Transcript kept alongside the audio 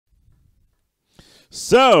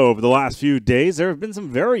So, over the last few days, there have been some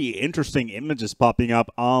very interesting images popping up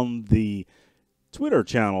on the Twitter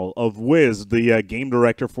channel of Wiz, the game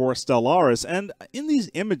director for Stellaris. And in these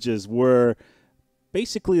images were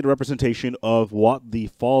basically the representation of what the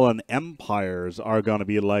fallen empires are going to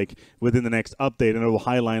be like within the next update in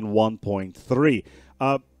Highline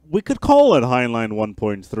 1.3. We could call it Highline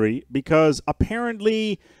 1.3 because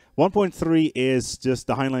apparently 1.3 is just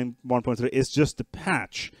the Highline 1.3 is just the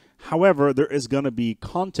patch. However, there is going to be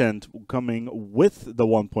content coming with the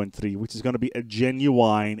 1.3, which is going to be a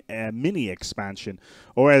genuine mini expansion,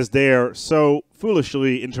 or as they're so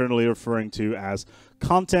foolishly internally referring to as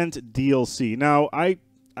content DLC. Now, I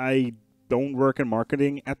don't work in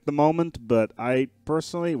marketing at the moment, but I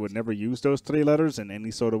personally would never use those three letters in any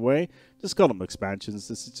sort of way. Just call them expansions.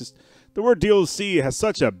 This is just, the word DLC has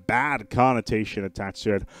such a bad connotation attached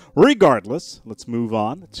to it. Regardless, let's move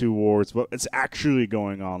on towards what is actually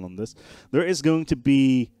going on this. There is going to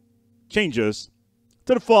be changes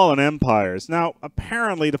to the Fallen Empires. Now,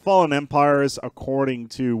 apparently, the Fallen Empires, according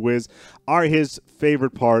to Wiz, are his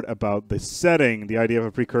favorite part about the setting. The idea of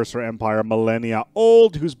a precursor empire millennia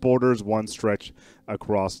old, whose borders once stretched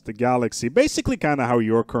across the galaxy. Basically, kind of how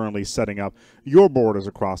you're currently setting up your borders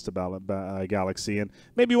across the galaxy. And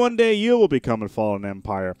maybe one day you will become a Fallen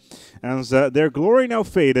Empire. As their glory now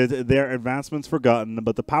faded, their advancements forgotten,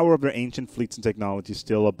 but the power of their ancient fleets and technology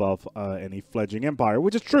still above any fledgling empire,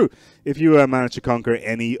 which is true. If you manage to conquer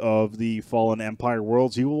any of the Fallen Empire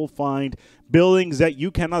worlds, you will find buildings that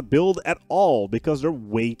you cannot build at all because they're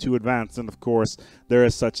way too advanced. And of course, there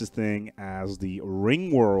is such a thing as the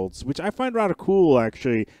ring worlds, which I find rather cool,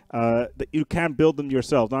 actually, that you can build them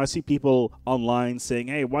yourself. Now, I see people online saying,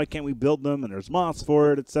 hey, why can't we build them? And there's mods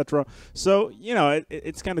for it, etc. So, you know,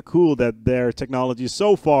 it's kind of cool that their technology is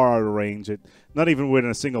so far out of range. Not even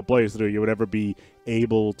within a single playthrough you would ever be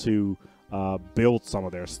able to build some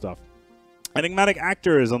of their stuff. Enigmatic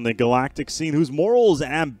actors on the galactic scene whose morals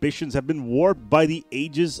and ambitions have been warped by the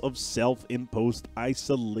ages of self-imposed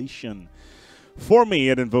isolation. For me,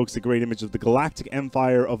 it invokes the great image of the galactic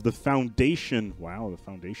empire of the Foundation. Wow, the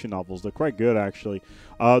Foundation novels, they're quite good, actually.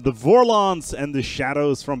 The Vorlons and the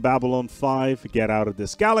Shadows from Babylon 5 get out of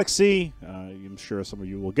this galaxy. I'm sure some of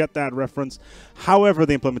you will get that reference. However,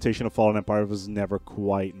 the implementation of Fallen Empire was never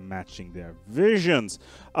quite matching their visions.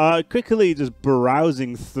 Quickly just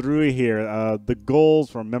browsing through here, the goals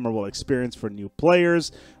for a memorable experience for new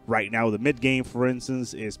players. Right now, the mid-game, for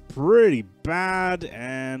instance, is pretty bad,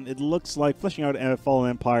 and it looks like fleshing out Fallen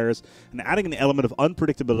Empires and adding an element of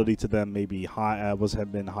unpredictability to them maybe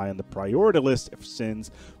have been high on the priority list since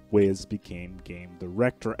Wiz became game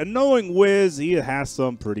director. And knowing Wiz, he has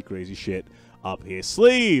some pretty crazy shit up his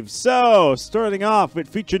sleeve. So, starting off with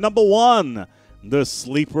feature number 1, The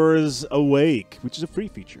Sleepers Awake, which is a free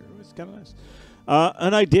feature. It's kind of nice.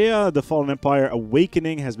 An idea, the Fallen Empire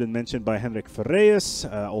Awakening, has been mentioned by Henrik Ferreus,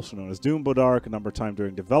 also known as Doombodark, a number of times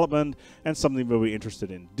during development, and something we were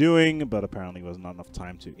interested in doing, but apparently was not enough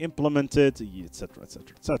time to implement it, etc.,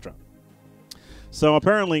 etc., etc. So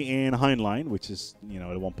apparently in Heinlein, which is, you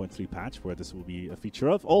know, the 1.3 patch where this will be a feature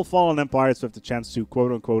of, all Fallen Empires have the chance to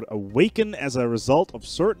quote-unquote awaken as a result of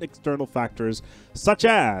certain external factors, such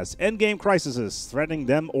as endgame crises threatening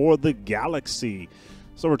them or the galaxy.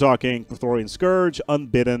 So we're talking Praetorian Scourge,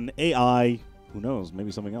 Unbidden, AI, who knows,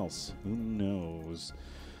 maybe something else, who knows.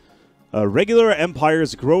 Regular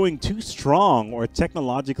empires growing too strong or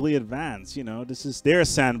technologically advanced. You know, this is their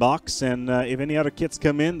sandbox, and if any other kids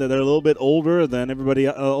come in that are a little bit older than everybody,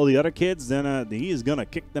 all the other kids, then he is going to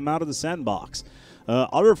kick them out of the sandbox.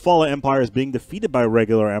 Other fallen empires being defeated by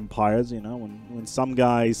regular empires, you know, when some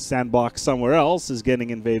guy's sandbox somewhere else is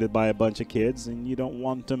getting invaded by a bunch of kids, and you don't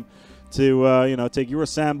want them to, you know, take your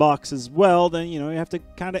sandbox as well, then, you know, you have to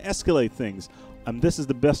kind of escalate things. This is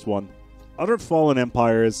the best one. Other fallen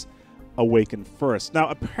empires awaken first. Now,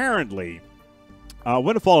 apparently,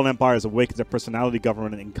 when the Fallen Empires awaken, their personality,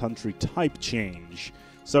 government, and country type change.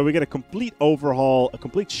 So we get a complete overhaul, a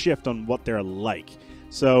complete shift on what they're like.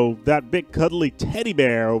 So that big cuddly teddy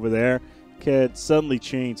bear over there could suddenly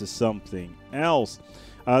change to something else.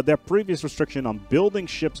 Their previous restriction on building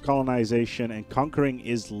ships, colonization, and conquering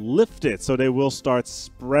is lifted, so they will start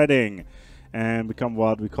spreading and become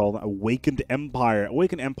what we call an awakened empire.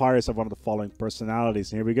 Awakened empires have one of the following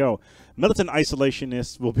personalities. Here we go. Militant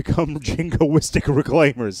isolationists will become jingoistic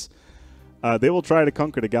reclaimers. They will try to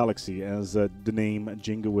conquer the galaxy, as the name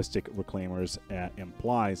jingoistic reclaimers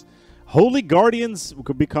implies. Holy guardians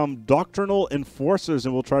could become doctrinal enforcers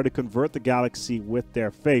and will try to convert the galaxy with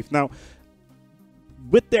their faith. Now,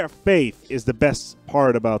 with their faith is the best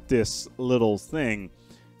part about this little thing.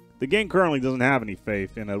 The game currently doesn't have any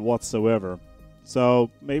faith in it whatsoever. So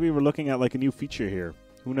maybe we're looking at like a new feature here.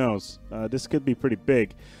 Who knows? This could be pretty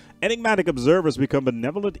big. Enigmatic observers become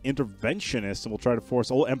benevolent interventionists and will try to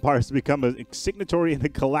force all empires to become a signatory in the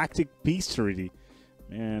galactic peace treaty.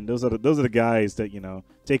 Man, those are the guys that, you know,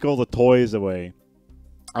 take all the toys away.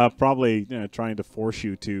 Probably, you know, trying to force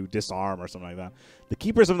you to disarm or something like that. The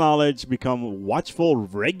Keepers of Knowledge become watchful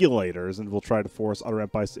regulators and will try to force other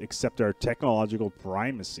empires to accept their technological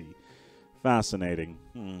primacy. Fascinating.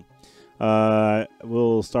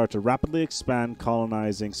 Will start to rapidly expand,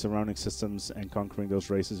 colonizing surrounding systems and conquering those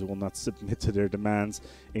races who will not submit to their demands.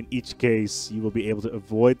 In each case, you will be able to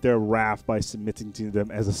avoid their wrath by submitting to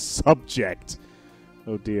them as a subject.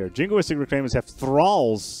 Oh dear. Jingoistic reclaimers have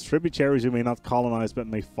thralls, tributaries who may not colonize but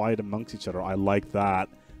may fight amongst each other. I like that.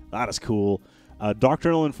 That is cool.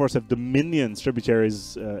 Doctrinal enforcers have dominions,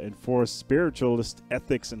 tributaries enforce spiritualist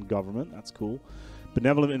ethics and government. That's cool.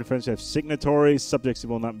 Benevolent interventions have signatories, subjects who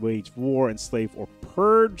will not wage war, enslave, or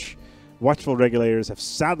purge. Watchful regulators have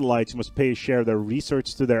satellites who must pay a share of their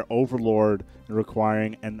research to their overlord,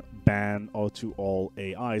 requiring an ban to all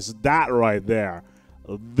AIs. That right there.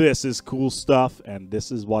 This is cool stuff, and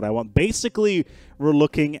this is what I want. Basically, we're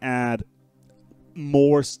looking at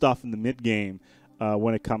more stuff in the mid-game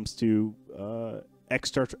when it comes to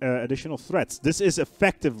extra additional threats. This is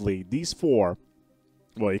effectively, these four,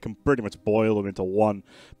 well, you can pretty much boil them into one,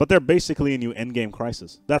 but they're basically a new endgame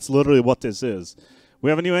crisis. That's literally what this is. We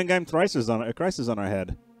have a new endgame crisis on our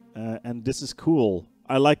head, and this is cool.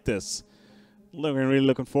 I like this. We're really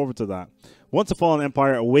looking forward to that. Once a fallen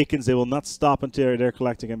empire awakens, they will not stop until their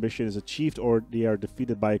galactic ambition is achieved or they are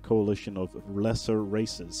defeated by a coalition of lesser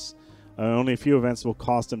races. Only a few events will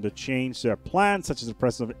cause them to change their plans, such as the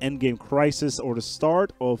presence of an endgame crisis or the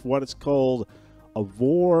start of what is called a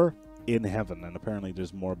war in heaven. And apparently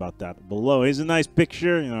there's more about that below. Here's a nice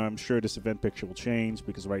picture. You know, I'm sure this event picture will change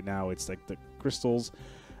because right now it's like the crystals,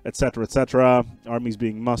 etc., etc. Armies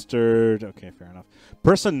being mustered. Okay, fair enough.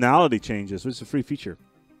 Personality changes, which is a free feature.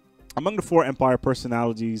 Among the 4 Empire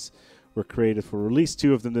personalities were created for release,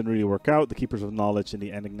 2 of them didn't really work out. The Keepers of Knowledge and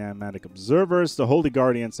the Enigmatic Observers. The Holy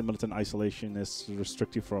Guardians and Militant Isolationists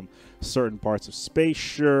restrict you from certain parts of space,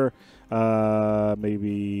 sure.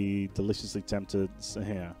 Maybe Deliciously Tempted,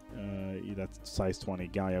 yeah, that's size 20,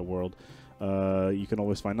 Gaia World. You can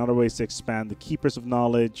always find other ways to expand the Keepers of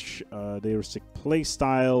Knowledge. They restrict play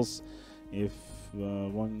styles. If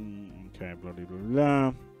okay, blah, blah, blah,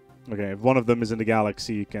 blah. Okay, if one of them is in the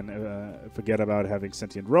galaxy, you can forget about having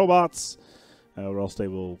sentient robots, or else they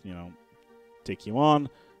will, you know, take you on.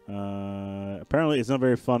 Apparently, it's not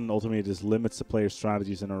very fun. Ultimately, it just limits the player's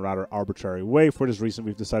strategies in a rather arbitrary way. For this reason,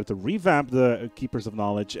 we've decided to revamp the Keepers of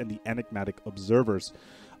Knowledge and the Enigmatic Observers.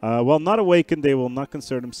 While not awakened, they will not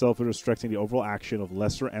concern themselves with restricting the overall action of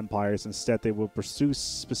lesser empires. Instead, they will pursue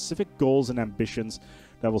specific goals and ambitions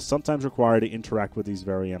that will sometimes require to interact with these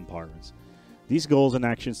very empires. These goals and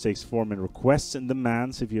actions take form in requests and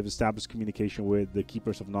demands. If you have established communication with the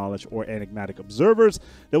Keepers of Knowledge or Enigmatic Observers,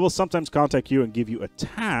 they will sometimes contact you and give you a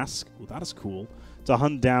task, oh, that is cool, to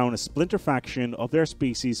hunt down a splinter faction of their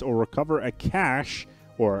species or recover a cache,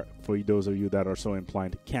 or for those of you that are so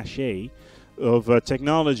inclined, cache, of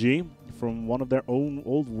technology from one of their own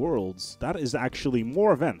old worlds. That is actually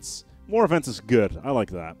more events. More events is good. I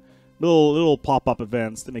like that. Little pop-up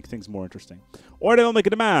events that make things more interesting. Or they will make a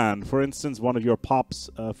demand. For instance, one of your pops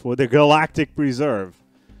for the Galactic Preserve.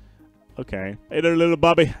 Okay. Hey there, little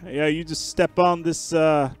Bobby. Yeah, you just step on this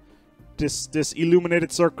this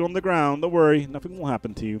illuminated circle on the ground. Don't worry. Nothing will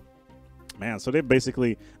happen to you. Man, so they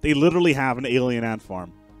literally have an alien ant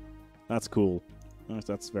farm. That's cool.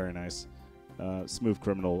 That's very nice. Smooth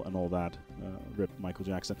Criminal and all that. Rip Michael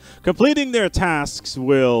Jackson. Completing their tasks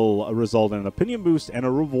will result in an opinion boost and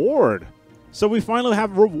a reward. So we finally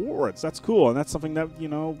have rewards. That's cool, and that's something that, you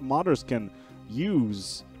know, modders can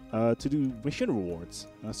use to do mission rewards,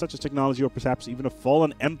 such as technology or perhaps even a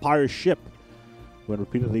fallen Empire ship. When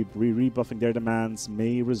repeatedly rebuffing their demands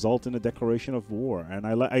may result in a declaration of war. And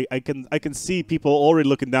I can see people already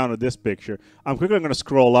looking down at this picture. I'm quickly going to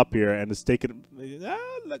scroll up here and just take it.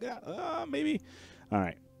 Maybe. All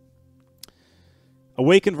right.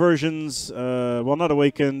 Awakened versions. Well, not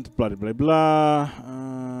awakened. Blah blah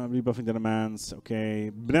blah. Rebuffing the demands.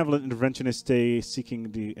 Okay. Benevolent interventionists stay seeking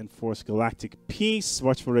to enforce galactic peace.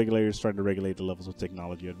 Watchful regulators trying to regulate the levels of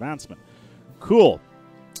technology advancement. Cool.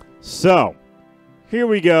 So. Here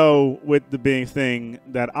we go with the big thing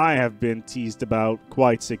that I have been teased about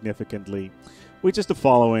quite significantly, which is the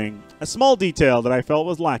following. A small detail that I felt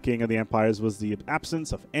was lacking in the Empires was the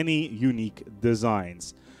absence of any unique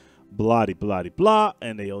designs. blah,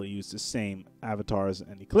 and they'll use the same avatars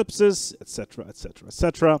and eclipses, etc., etc.,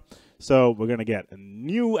 etc. So we're going to get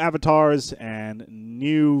new avatars and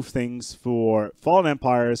new things for Fallen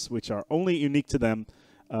Empires, which are only unique to them.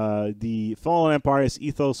 The Fallen Empires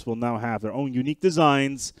ethos will now have their own unique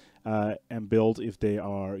designs and build if they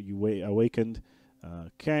are awakened.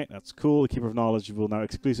 Okay, that's cool. The Keeper of Knowledge will now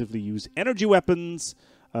exclusively use energy weapons,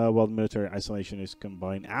 while the military isolationists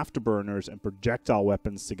combine afterburners and projectile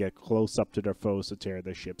weapons to get close up to their foes to tear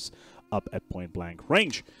their ships up at point-blank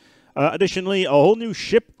range. Additionally, a whole new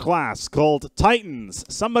ship class called Titans.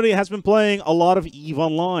 Somebody has been playing a lot of EVE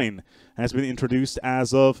Online. Has been introduced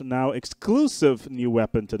as of now exclusive new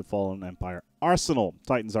weapon to the Fallen Empire arsenal.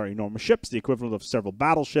 Titans are enormous ships, the equivalent of several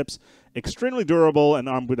battleships, extremely durable and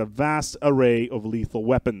armed with a vast array of lethal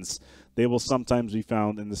weapons. They will sometimes be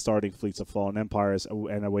found in the starting fleets of Fallen Empires,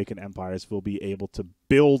 and Awakened Empires will be able to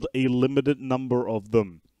build a limited number of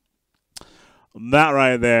them. That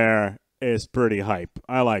right there is pretty hype.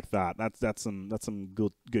 I like that. That's some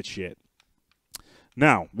good shit.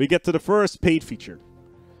 Now, we get to the first paid feature.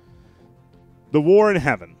 The War in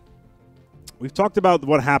Heaven. We've talked about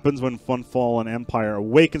what happens when one Fallen Empire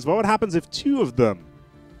awakens, but what happens if two of them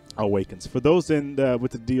awakens? For those in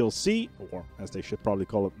with the DLC, or as they should probably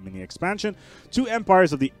call it, mini expansion, two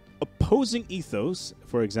empires of the opposing ethos,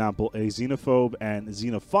 for example, a xenophobe and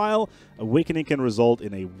xenophile, awakening can result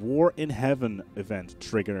in a War in Heaven event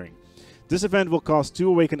triggering. This event will cause two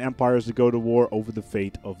awakened empires to go to war over the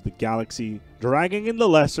fate of the galaxy, dragging in the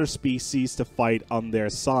lesser species to fight on their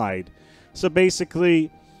side. So basically,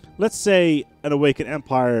 let's say an awakened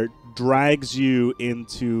empire drags you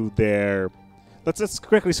into their... Let's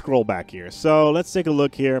quickly scroll back here. So let's take a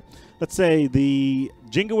look here. Let's say the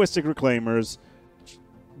jingoistic reclaimers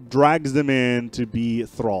drags them in to be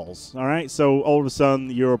thralls. All right, so all of a sudden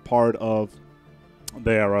you're a part of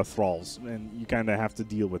their thralls, and you kind of have to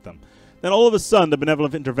deal with them. Then all of a sudden the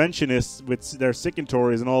benevolent interventionists with their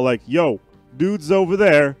signatories and all like, yo, dudes over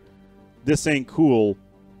there, this ain't cool.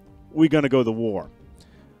 We're gonna go to war.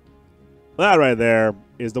 That right there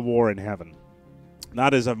is the War in Heaven.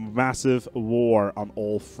 That is a massive war on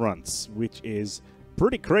all fronts, which is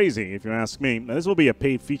pretty crazy if you ask me. Now, this will be a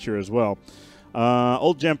paid feature as well.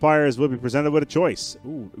 Old empires will be presented with a choice.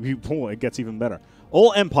 Ooh, it gets even better.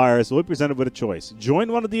 All empires will be presented with a choice. Join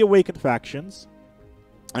one of the awakened factions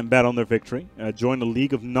and bet on their victory. Join a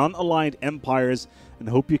league of non-aligned empires and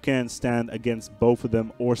hope you can stand against both of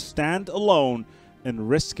them, or stand alone and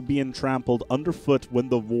risk being trampled underfoot when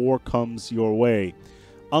the war comes your way.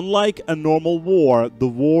 Unlike a normal war, the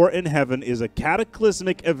War in Heaven is a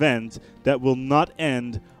cataclysmic event that will not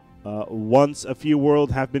end once a few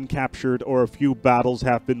worlds have been captured or a few battles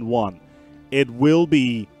have been won. It will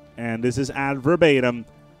be, and this is ad verbatim,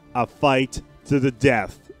 a fight to the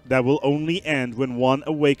death that will only end when one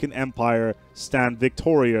awakened empire stand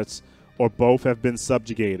victorious or both have been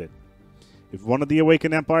subjugated. If one of the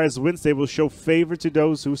awakened empires wins, they will show favor to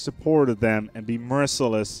those who supported them and be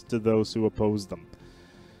merciless to those who oppose them.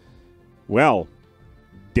 Well,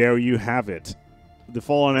 there you have it. The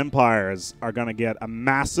Fallen Empires are going to get a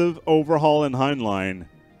massive overhaul in Heinlein,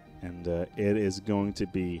 and it is going to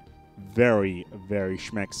be very, very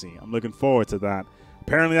schmexy. I'm looking forward to that.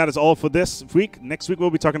 Apparently that is all for this week. Next week we'll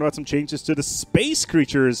be talking about some changes to the space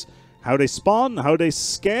creatures, how they spawn, how they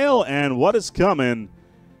scale, and what is coming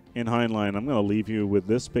in Heinlein. I'm going to leave you with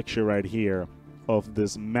this picture right here of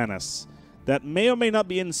this menace that may or may not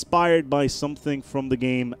be inspired by something from the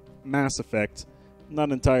game Mass Effect.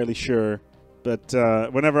 Not entirely sure, but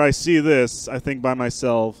whenever I see this, I think by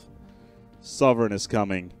myself, Sovereign is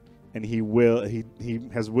coming, and he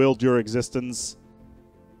has willed your existence,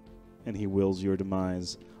 and he wills your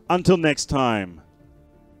demise. Until next time,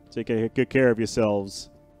 take good care of yourselves,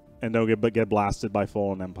 and don't get blasted by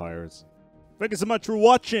Fallen Empires. Thank you so much for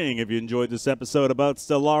watching. If you enjoyed this episode about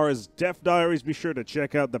Stellaris Death Diaries, be sure to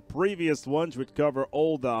check out the previous ones, which cover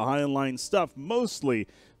all the Heinlein stuff, mostly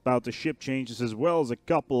about the ship changes as well as a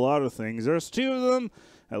couple other things. There's two of them,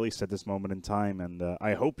 at least at this moment in time, and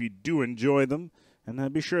I hope you do enjoy them.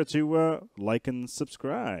 And be sure to like and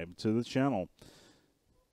subscribe to the channel.